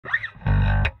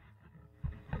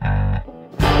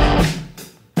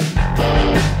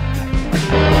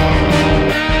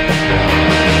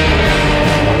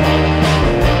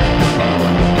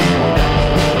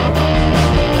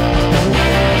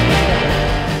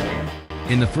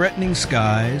In the threatening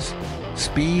skies,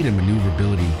 speed and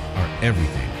maneuverability are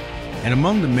everything. And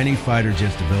among the many fighter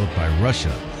jets developed by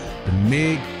Russia, the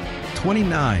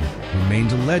MiG-29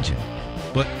 remains a legend.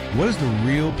 But what is the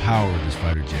real power of this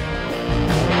fighter jet?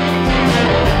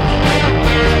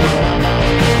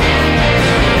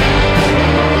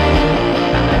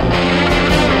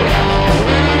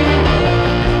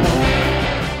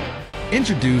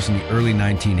 Introduced in the early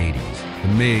 1980s, the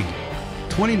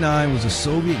MiG-29 was the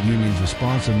Soviet Union's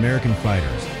response to American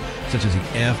fighters, such as the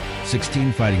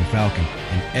F-16 Fighting Falcon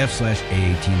and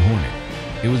F/A-18 Hornet.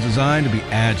 It was designed to be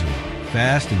agile,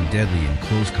 fast, and deadly in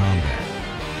close combat.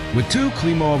 With two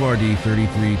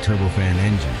Klimov-RD-33 turbofan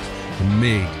engines, the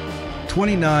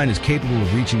MiG-29 is capable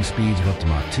of reaching speeds of up to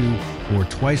Mach 2 or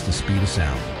twice the speed of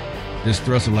sound. This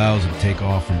thrust allows it to take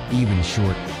off from even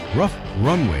short, rough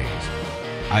runways,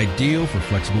 ideal for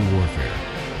flexible warfare.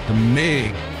 The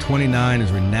MiG-29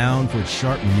 is renowned for its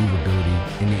sharp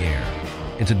maneuverability in the air.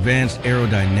 Its advanced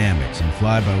aerodynamics and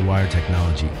fly-by-wire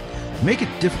technology make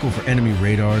it difficult for enemy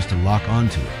radars to lock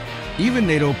onto it. Even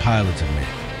NATO pilots admit,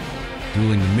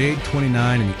 dueling the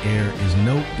MiG-29 in the air is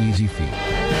no easy feat.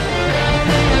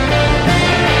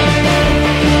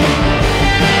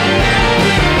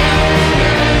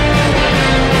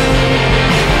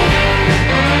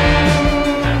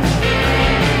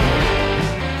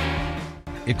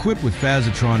 Equipped with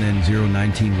Phasitron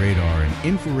N019 radar and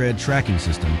infrared tracking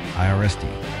system, IRST,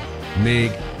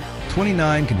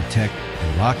 MiG-29 can detect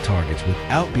and lock targets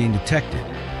without being detected.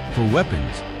 For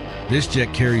weapons, this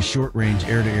jet carries short-range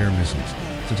air-to-air missiles,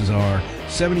 such as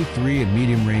R-73, and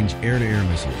medium-range air-to-air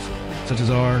missiles, such as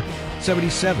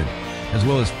R-77, as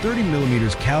well as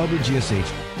 30mm caliber GSH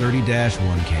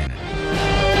 30-1 cannon.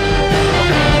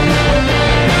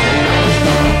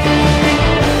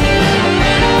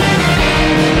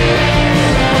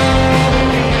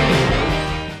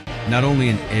 Not only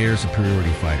an air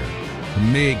superiority fighter, the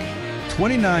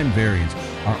MiG-29 variants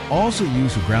are also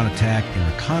used for ground attack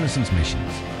and reconnaissance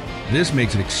missions. This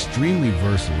makes it extremely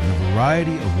versatile in a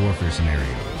variety of warfare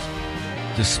scenarios.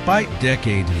 Despite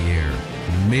decades in the air,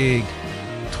 the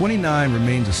MiG-29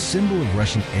 remains a symbol of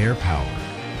Russian air power.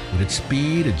 With its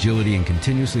speed, agility, and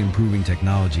continuously improving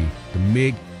technology, the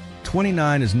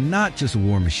MiG-29 is not just a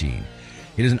war machine.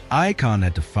 It is an icon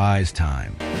that defies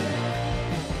time.